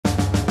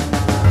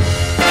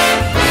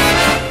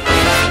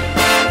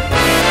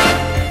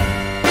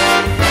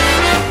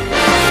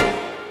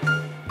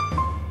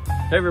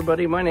Hey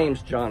everybody, my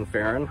name's John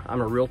Ferrin.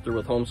 I'm a realtor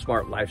with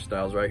HomeSmart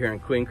Lifestyles right here in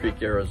Queen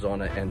Creek,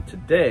 Arizona, and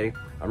today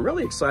I'm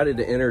really excited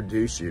to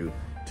introduce you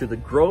to the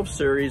Grove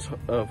Series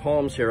of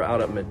homes here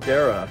out at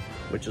Madera,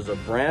 which is a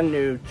brand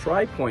new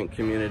Tripointe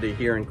community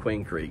here in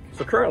Queen Creek.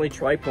 So currently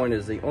Tripointe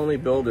is the only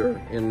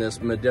builder in this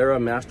Madera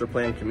master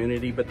plan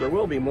community, but there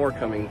will be more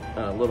coming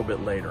a little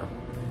bit later.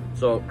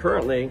 So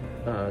currently,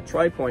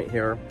 Tripointe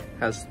here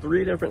has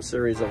 3 different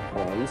series of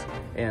homes,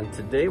 and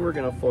today we're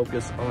going to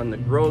focus on the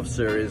Grove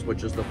Series,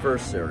 which is the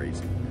first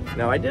series.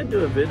 Now, I did do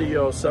a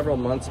video several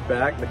months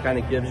back that kind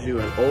of gives you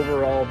an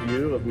overall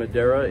view of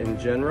Madera in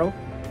general,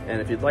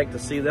 and if you'd like to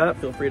see that,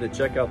 feel free to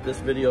check out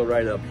this video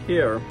right up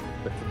here.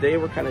 But today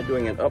we're kind of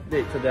doing an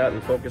update to that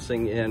and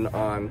focusing in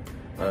on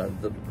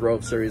the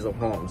Grove Series of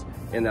homes.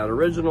 In that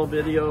original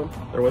video,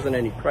 there wasn't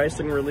any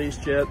pricing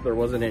released yet, there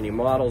wasn't any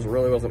models,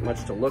 really wasn't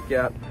much to look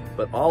at,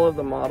 but all of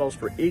the models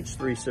for each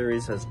 3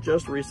 series has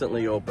just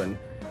recently opened.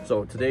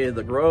 So today is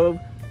the Grove,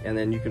 and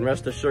then you can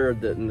rest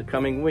assured that in the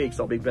coming weeks,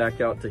 I'll be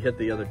back out to hit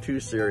the other 2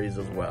 series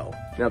as well.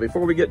 Now,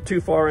 before we get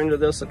too far into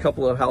this, a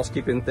couple of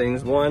housekeeping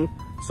things. One,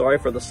 sorry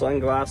for the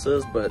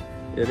sunglasses, but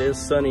it is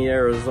sunny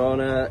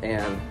Arizona,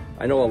 and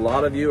I know a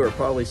lot of you are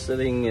probably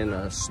sitting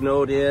in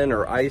snowed in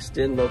or iced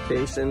in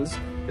locations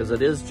because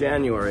it is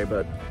January,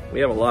 but we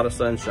have a lot of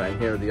sunshine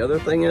here. The other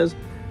thing is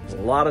there's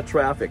a lot of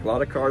traffic, a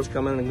lot of cars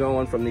coming and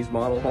going from these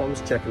model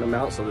homes, checking them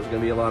out, so there's going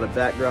to be a lot of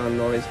background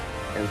noise.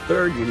 And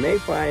third, you may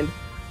find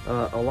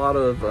a lot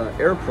of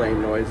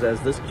airplane noise as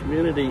this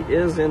community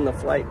is in the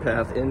flight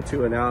path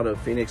into and out of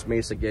Phoenix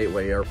Mesa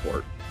Gateway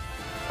Airport.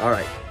 All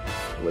right,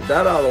 with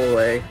that out of the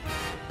way,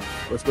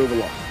 let's move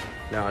along.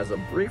 Now, as a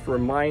brief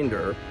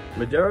reminder,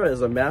 Madera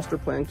is a master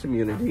plan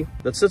community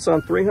that sits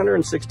on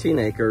 316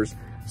 acres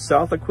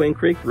south of Queen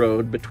Creek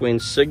Road between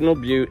Signal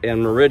Butte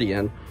and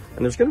Meridian,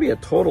 and there's going to be a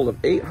total of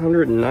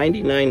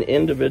 899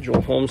 individual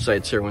home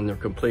sites here when they're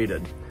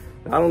completed.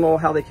 Now, I don't know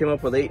how they came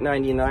up with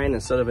 899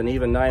 instead of an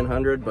even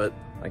 900, but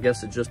I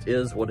guess it just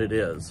is what it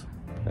is.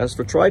 As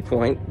for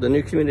Tripointe, the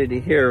new community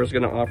here is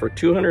going to offer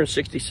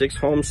 266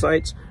 home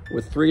sites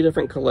with 3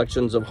 different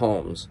collections of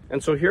homes.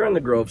 And so here in the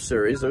Grove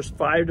Series, there's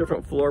 5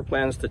 different floor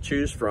plans to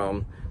choose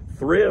from.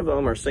 3 of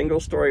them are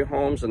single-story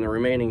homes, and the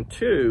remaining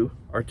 2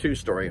 are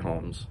 2-story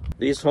homes.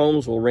 These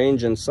homes will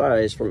range in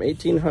size from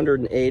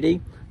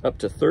 1,880 up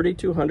to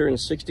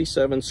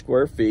 3,267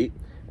 square feet,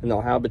 and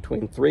they'll have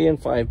between 3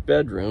 and 5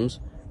 bedrooms,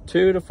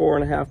 2 to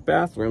 4.5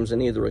 bathrooms,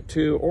 and either a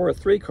 2 or a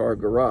 3-car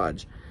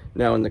garage.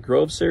 Now, in the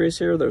Grove Series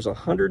here, there's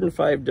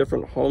 105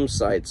 different home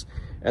sites,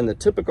 and the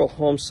typical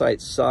home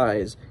site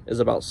size is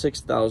about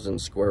 6,000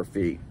 square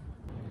feet.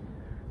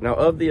 Now,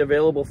 of the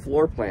available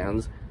floor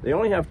plans, they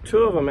only have 2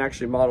 of them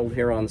actually modeled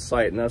here on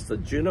site, and that's the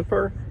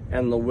Juniper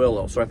and the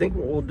Willow. So I think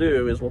what we'll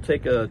do is we'll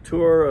take a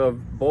tour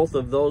of both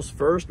of those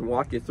first and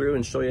walk you through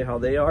and show you how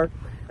they are,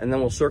 and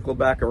then we'll circle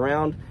back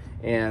around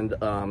and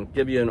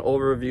give you an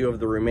overview of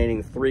the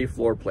remaining 3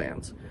 floor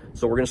plans.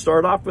 So we're going to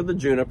start off with the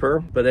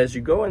Juniper, but as you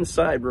go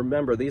inside,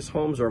 remember these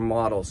homes are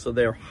models, so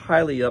they're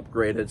highly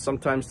upgraded,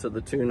 sometimes to the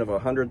tune of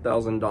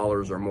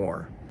 $100,000 or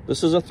more.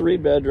 This is a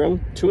 3-bedroom,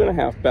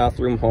 2.5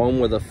 bathroom home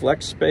with a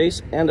flex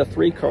space and a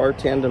 3-car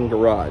tandem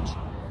garage.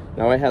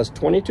 Now, it has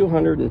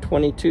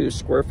 2,222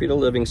 square feet of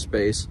living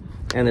space,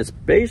 and it's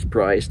base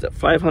priced at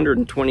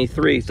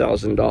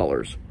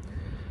 $523,000.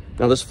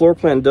 Now, this floor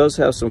plan does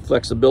have some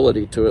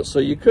flexibility to it, so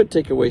you could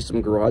take away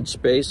some garage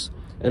space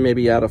and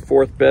maybe add a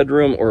 4th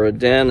bedroom or a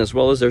den, as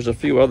well as there's a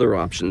few other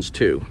options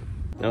too.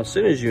 Now, as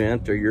soon as you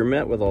enter, you're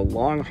met with a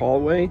long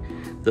hallway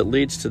that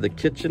leads to the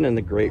kitchen and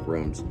the great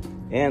rooms.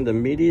 And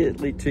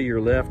immediately to your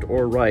left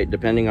or right,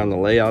 depending on the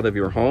layout of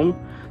your home,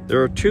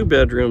 there are 2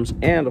 bedrooms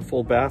and a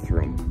full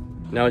bathroom.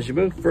 Now, as you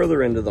move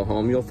further into the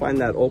home, you'll find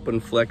that open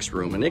flex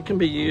room, and it can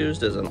be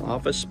used as an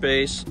office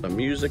space, a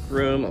music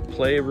room, a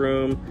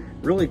playroom,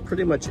 really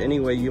pretty much any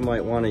way you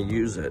might want to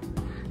use it.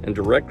 And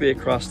directly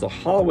across the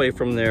hallway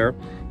from there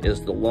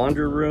is the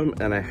laundry room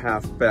and a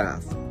half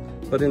bath.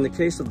 But in the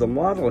case of the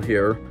model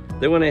here,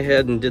 they went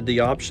ahead and did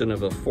the option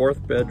of a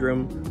 4th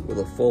bedroom with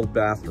a full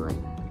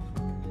bathroom.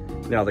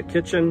 Now, the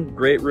kitchen,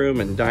 great room,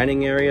 and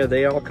dining area,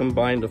 they all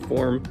combine to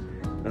form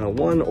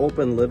one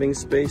open living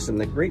space. And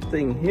the great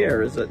thing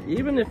here is that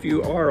even if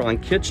you are on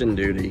kitchen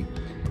duty,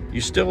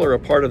 you still are a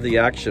part of the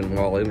action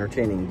while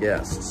entertaining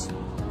guests.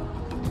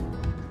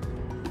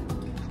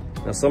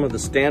 Now, some of the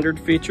standard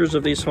features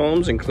of these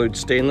homes include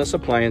stainless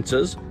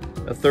appliances,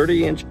 a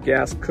 30-inch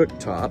gas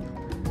cooktop,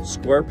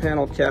 square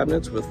panel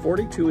cabinets with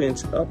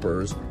 42-inch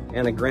uppers,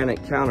 and a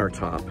granite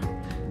countertop.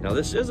 Now,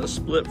 this is a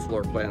split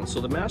floor plan, so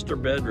the master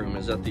bedroom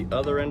is at the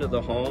other end of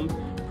the home,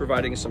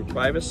 providing some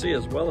privacy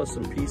as well as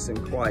some peace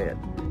and quiet.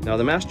 Now,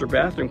 the master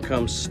bathroom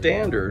comes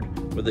standard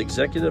with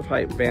executive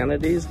height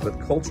vanities with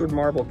cultured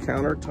marble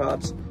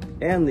countertops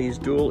and these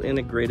dual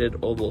integrated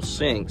oval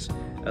sinks,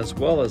 as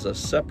well as a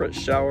separate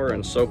shower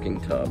and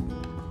soaking tub.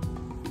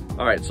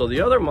 All right, so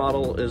the other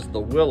model is the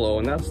Willow,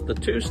 and that's the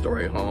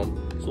 2-story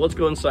home. So let's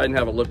go inside and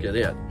have a look at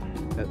it.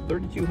 At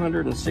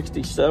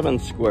 3,267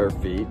 square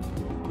feet,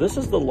 This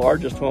is the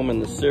largest home in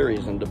the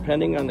series, and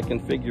depending on the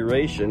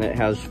configuration, it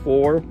has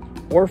 4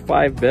 or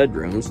 5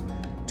 bedrooms,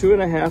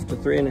 2.5 to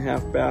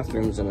 3.5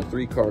 bathrooms, and a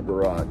 3-car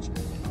garage.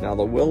 Now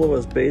the Willow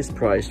is base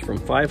priced from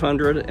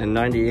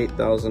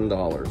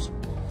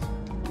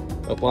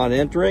 $598,000. Upon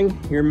entering,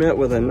 you're met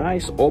with a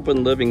nice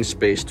open living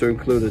space to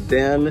include a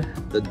den,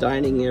 the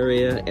dining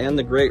area, and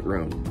the great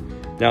room.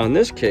 Now in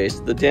this case,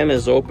 the den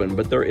is open,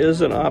 but there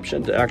is an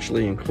option to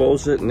actually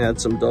enclose it and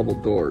add some double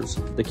doors.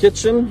 The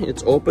kitchen,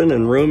 it's open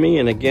and roomy,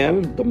 and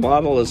again, the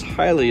model is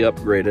highly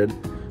upgraded,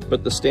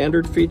 but the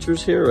standard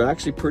features here are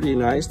actually pretty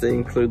nice. They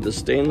include the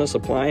stainless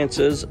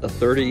appliances, a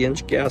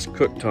 30-inch gas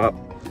cooktop,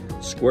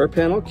 square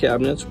panel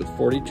cabinets with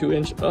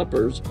 42-inch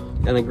uppers,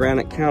 and a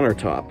granite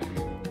countertop.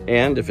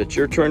 And if it's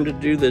your turn to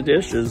do the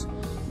dishes,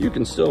 you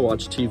can still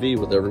watch TV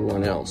with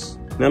everyone else.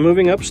 Now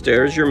moving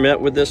upstairs, you're met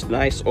with this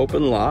nice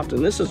open loft,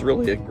 and this is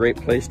really a great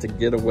place to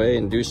get away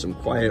and do some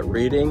quiet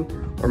reading,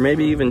 or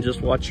maybe even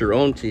just watch your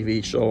own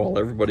TV show while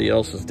everybody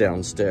else is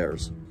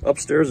downstairs.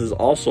 Upstairs is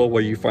also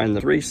where you find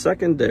the 3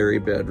 secondary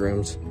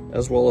bedrooms,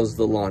 as well as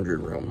the laundry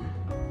room.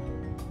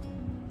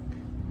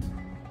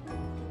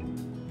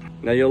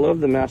 Now you'll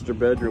love the master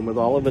bedroom with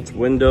all of its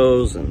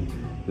windows and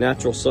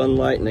natural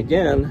sunlight, and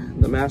again,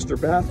 the master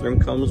bathroom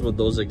comes with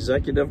those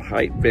executive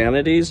height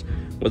vanities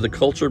with the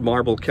cultured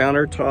marble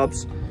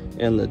countertops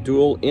and the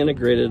dual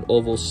integrated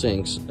oval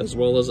sinks, as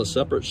well as a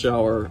separate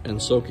shower and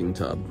soaking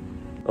tub.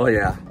 Oh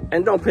yeah,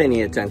 and don't pay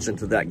any attention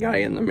to that guy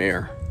in the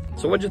mirror.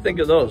 So what'd you think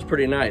of those?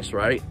 Pretty nice,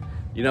 right?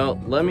 You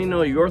know, let me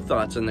know your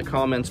thoughts in the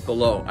comments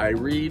below. I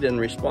read and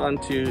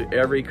respond to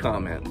every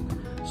comment.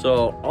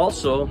 So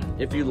also,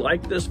 if you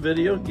like this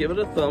video, give it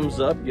a thumbs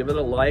up, give it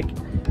a like.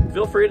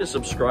 Feel free to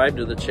subscribe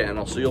to the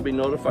channel so you'll be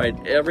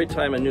notified every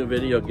time a new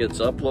video gets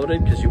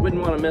uploaded, because you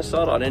wouldn't want to miss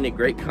out on any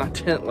great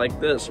content like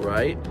this,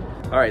 right?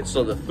 All right,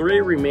 so the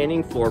 3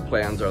 remaining floor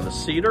plans are the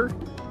cedar,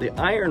 the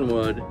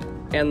ironwood,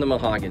 and the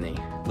mahogany.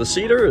 The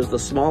cedar is the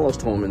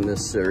smallest home in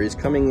this series,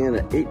 coming in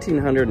at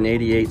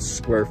 1,888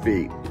 square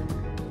feet.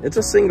 It's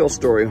a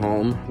single-story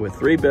home with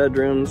 3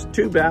 bedrooms,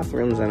 2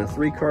 bathrooms, and a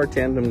 3-car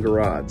tandem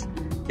garage.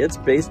 It's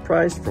base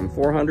priced from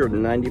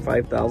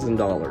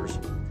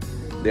 $495,000.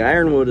 The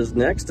ironwood is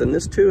next, and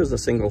this too is a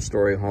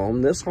single-story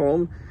home. This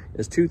home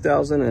is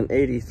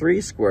 2,083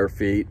 square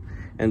feet,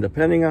 and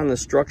depending on the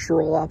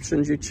structural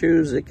options you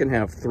choose, it can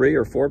have 3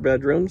 or 4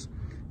 bedrooms,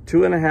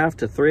 2.5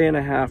 to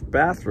 3.5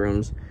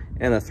 bathrooms,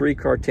 and a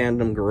 3-car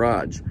tandem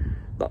garage.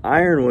 The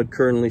ironwood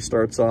currently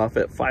starts off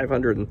at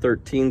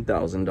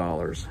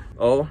 $513,000.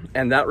 Oh,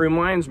 and that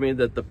reminds me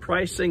that the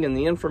pricing and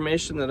the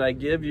information that I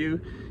give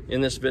you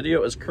in this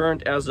video is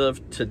current as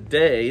of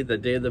today, the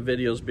day the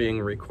video is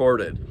being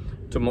recorded.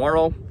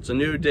 Tomorrow, it's a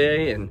new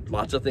day, and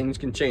lots of things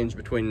can change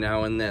between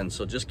now and then,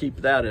 so just keep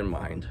that in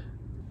mind.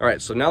 All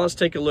right, so now let's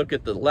take a look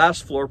at the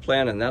last floor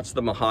plan, and that's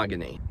the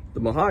mahogany. The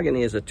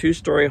mahogany is a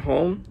 2-story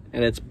home,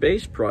 and it's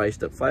base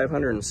priced at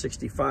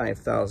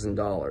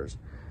 $565,000.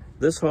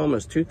 This home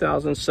is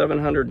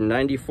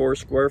 2,794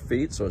 square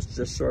feet, so it's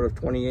just short of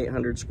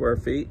 2,800 square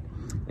feet.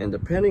 And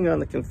depending on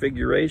the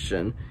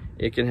configuration,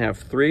 it can have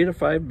 3 to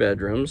 5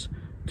 bedrooms,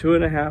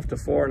 2.5 to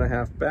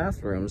 4.5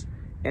 bathrooms,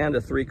 and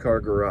a 3-car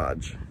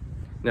garage.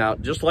 Now,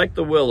 just like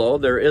the Willow,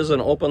 there is an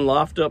open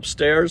loft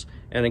upstairs,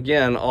 and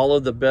again, all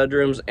of the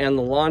bedrooms and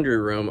the laundry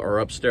room are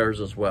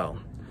upstairs as well.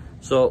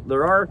 So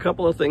there are a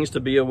couple of things to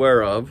be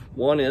aware of.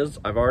 One is,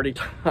 I've already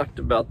talked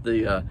about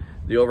the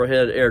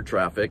overhead air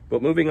traffic,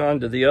 but moving on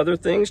to the other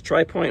things,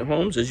 Tripointe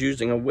Homes is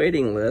using a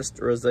waiting list,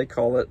 or as they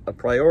call it, a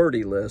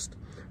priority list,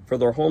 for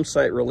their home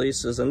site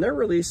releases, and they're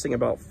releasing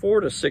about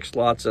 4 to 6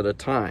 lots at a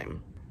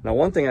time. Now,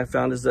 one thing I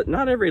found is that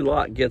not every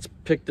lot gets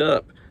picked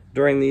up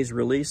during these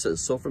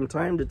releases. So from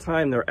time to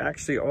time, there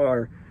actually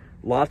are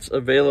lots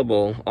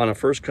available on a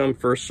first come,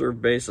 first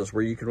served basis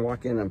where you can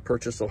walk in and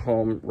purchase a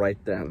home right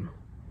then.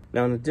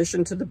 Now, in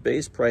addition to the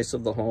base price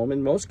of the home,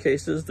 in most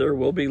cases, there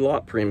will be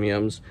lot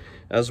premiums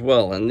as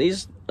well. And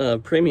these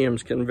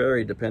premiums can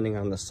vary depending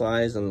on the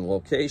size and the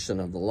location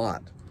of the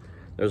lot.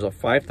 There's a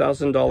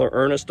 $5,000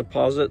 earnest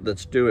deposit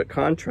that's due at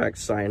contract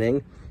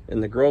signing in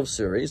the Grove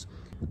Series,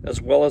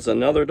 as well as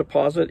another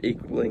deposit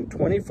equaling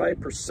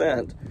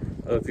 25%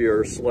 of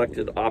your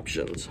selected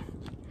options.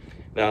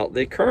 Now,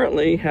 they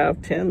currently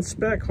have 10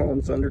 spec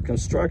homes under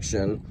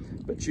construction,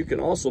 but you can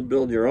also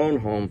build your own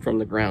home from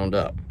the ground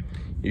up.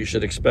 You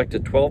should expect a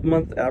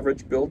 12-month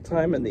average build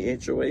time, and the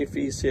HOA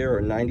fees here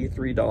are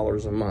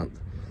 $93 a month.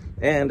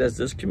 And as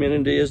this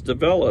community is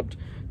developed,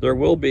 there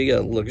will be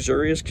a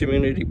luxurious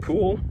community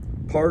pool,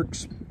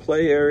 parks,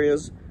 play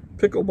areas,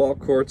 pickleball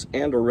courts,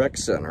 and a rec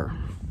center.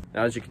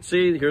 Now, as you can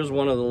see, here's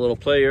one of the little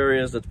play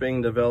areas that's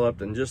being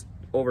developed, and just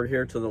over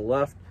here to the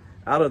left,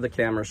 out of the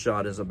camera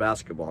shot, is a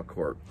basketball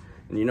court.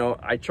 And you know,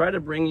 I try to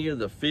bring you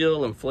the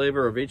feel and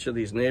flavor of each of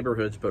these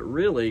neighborhoods, but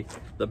really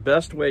the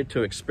best way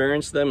to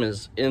experience them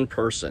is in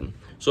person.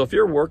 So if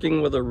you're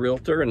working with a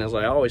realtor, and as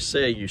I always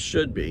say, you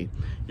should be,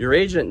 your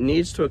agent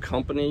needs to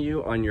accompany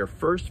you on your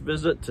first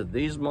visit to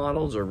these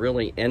models, or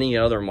really any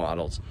other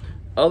models.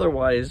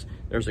 Otherwise,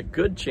 there's a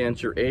good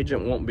chance your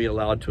agent won't be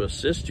allowed to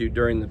assist you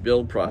during the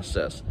build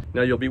process.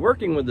 Now, you'll be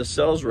working with the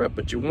sales rep,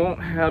 but you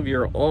won't have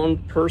your own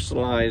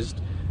personalized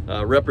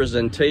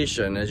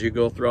representation as you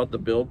go throughout the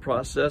build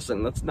process.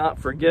 And let's not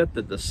forget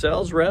that the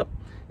sales rep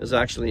is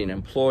actually an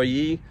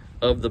employee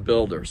of the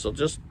builder. So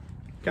just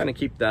kind of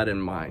keep that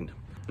in mind.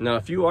 Now,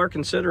 if you are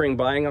considering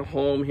buying a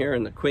home here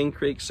in the Queen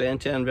Creek,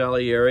 Santan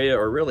Valley area,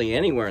 or really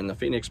anywhere in the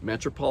Phoenix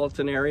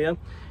metropolitan area,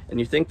 and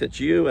you think that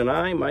you and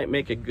I might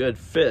make a good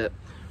fit,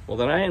 well,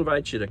 then I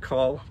invite you to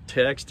call,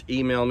 text,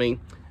 email me,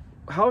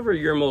 however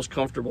you're most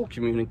comfortable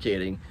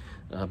communicating,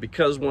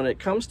 because when it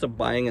comes to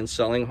buying and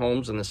selling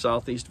homes in the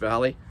Southeast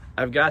Valley,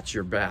 I've got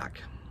your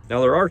back.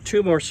 Now, there are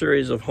 2 more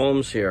series of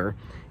homes here,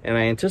 and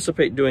I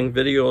anticipate doing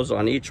videos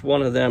on each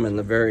one of them in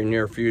the very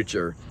near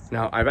future.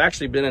 Now, I've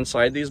actually been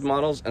inside these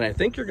models, and I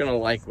think you're gonna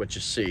like what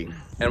you see.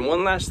 And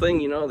one last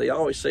thing, you know, they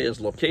always say is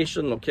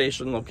location,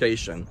 location,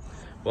 location.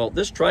 Well,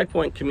 this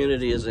Tripointe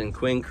community is in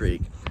Queen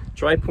Creek.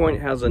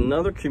 Tripointe has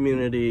another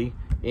community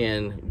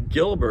in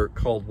Gilbert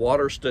called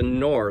Waterston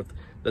North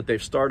that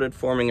they've started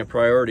forming a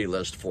priority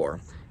list for.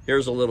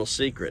 Here's a little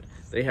secret.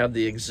 They have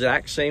the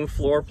exact same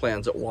floor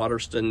plans at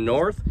Waterston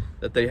North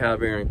that they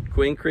have here in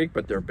Queen Creek,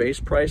 but their base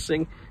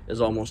pricing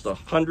is almost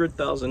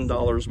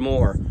 $100,000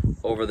 more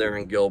over there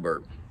in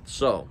Gilbert.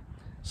 So,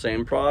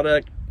 same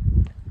product.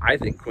 I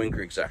think Queen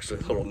Creek's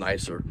actually a little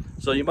nicer.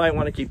 So you might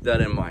want to keep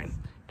that in mind.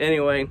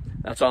 Anyway,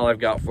 that's all I've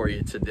got for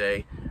you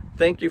today.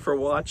 Thank you for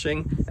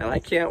watching, and I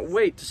can't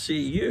wait to see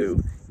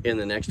you in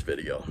the next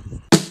video.